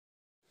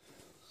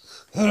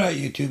Alright,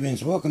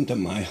 YouTubians, welcome to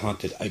my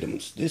haunted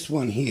items. This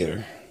one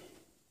here,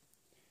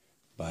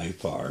 by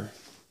far,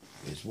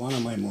 is one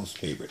of my most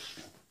favorite.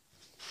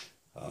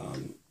 I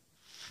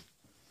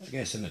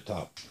guess in the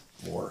top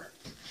 4.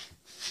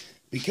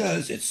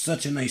 Because it's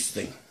such a nice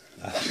thing.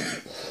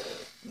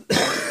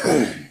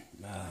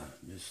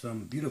 There's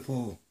some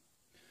beautiful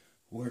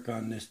work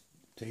on this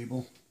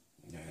table.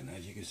 And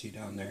as you can see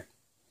down there,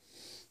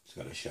 it's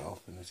got a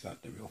shelf and it's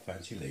got the real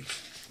fancy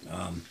legs.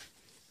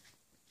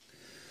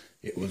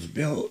 It was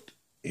built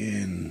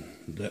in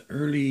the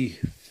early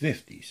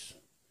 50s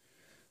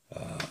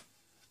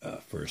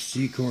for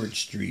C.B.A.S.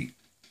 Street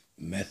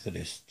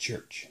Methodist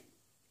Church.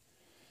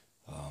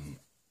 A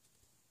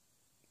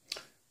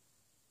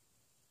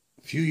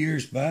few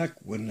years back,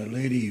 when the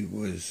lady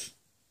was,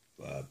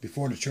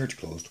 before the church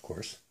closed, of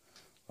course,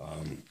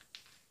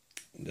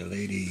 the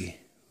lady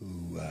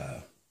who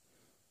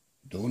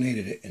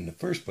donated it in the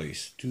first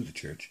place to the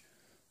church,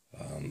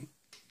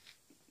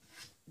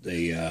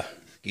 they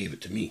gave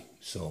it to me,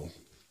 so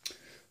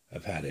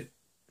I've had it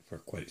for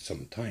quite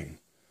some time.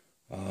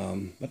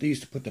 But they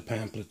used to put the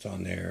pamphlets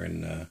on there,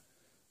 and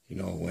you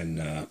know, when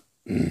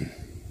you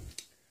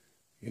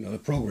know, the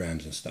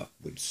programs and stuff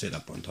would sit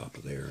up on top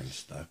of there and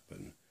stuff,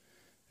 and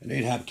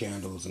they'd have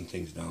candles and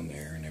things down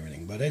there and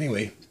everything. But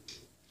anyway,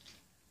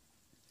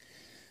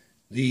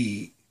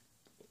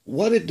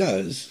 what it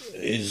does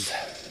is,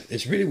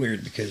 it's really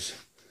weird because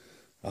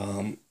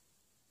a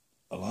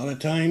lot of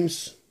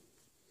times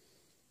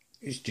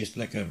it's just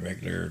like a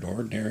regular,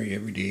 ordinary,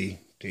 everyday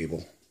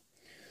table.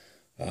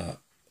 But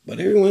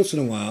every once in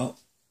a while,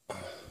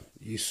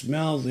 you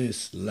smell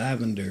this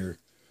lavender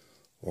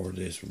or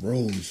this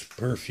rose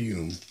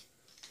perfume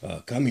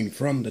coming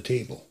from the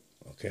table,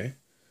 okay?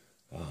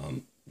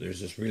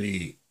 There's this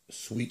really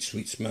sweet,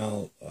 sweet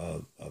smell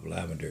of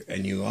lavender,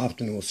 and you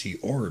often will see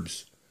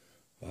orbs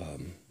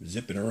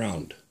zipping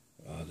around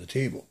the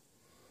table.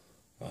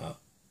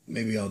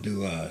 Maybe I'll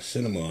do a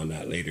cinema on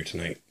that later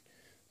tonight.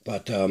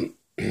 But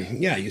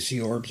yeah, you see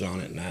orbs on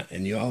it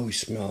and you always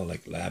smell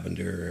like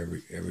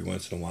lavender every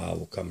once in a while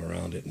will come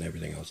around it and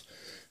everything else.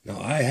 Now,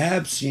 I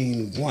have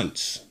seen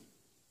once,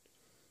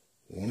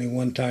 only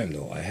one time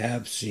though, I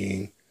have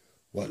seen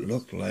what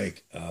looked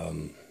like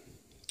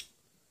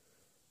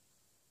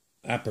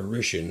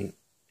apparition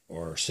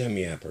or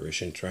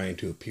semi-apparition trying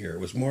to appear.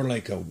 It was more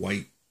like a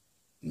white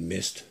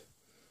mist,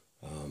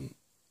 and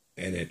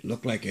it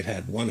looked like it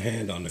had one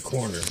hand on the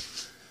corner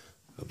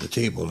of the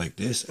table like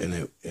this, and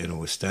it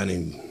was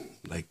standing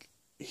like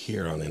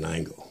here on an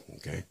angle,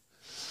 okay?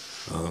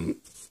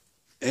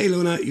 Hey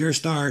Luna, you're a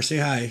star, say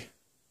hi.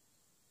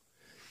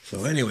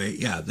 So anyway,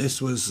 yeah,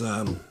 this is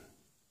one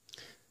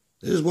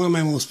of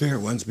my most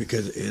favorite ones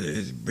because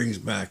it brings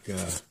back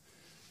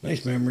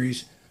nice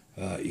memories.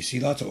 You see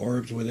lots of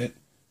orbs with it.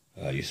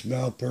 You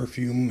smell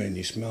perfume and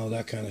you smell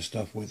that kind of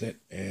stuff with it.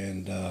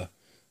 And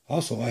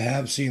also, I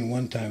have seen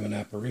one time an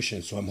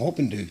apparition, so I'm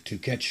hoping to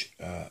catch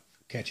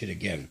it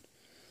again.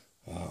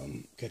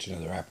 Catch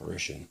another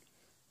apparition,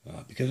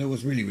 because it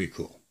was really, really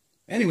cool.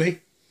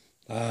 Anyway,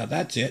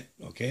 that's it.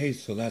 Okay,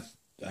 so that's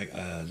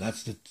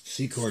the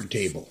C-chord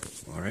table.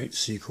 All right,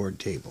 C-chord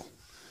table,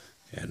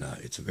 and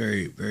it's a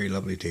very, very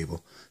lovely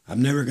table.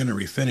 I'm never going to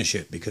refinish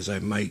it because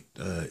it might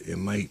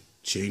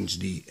change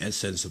the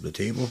essence of the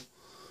table,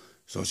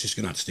 so it's just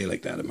going to have to stay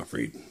like that, I'm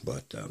afraid.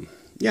 But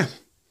yeah,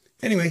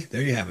 anyway,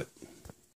 there you have it.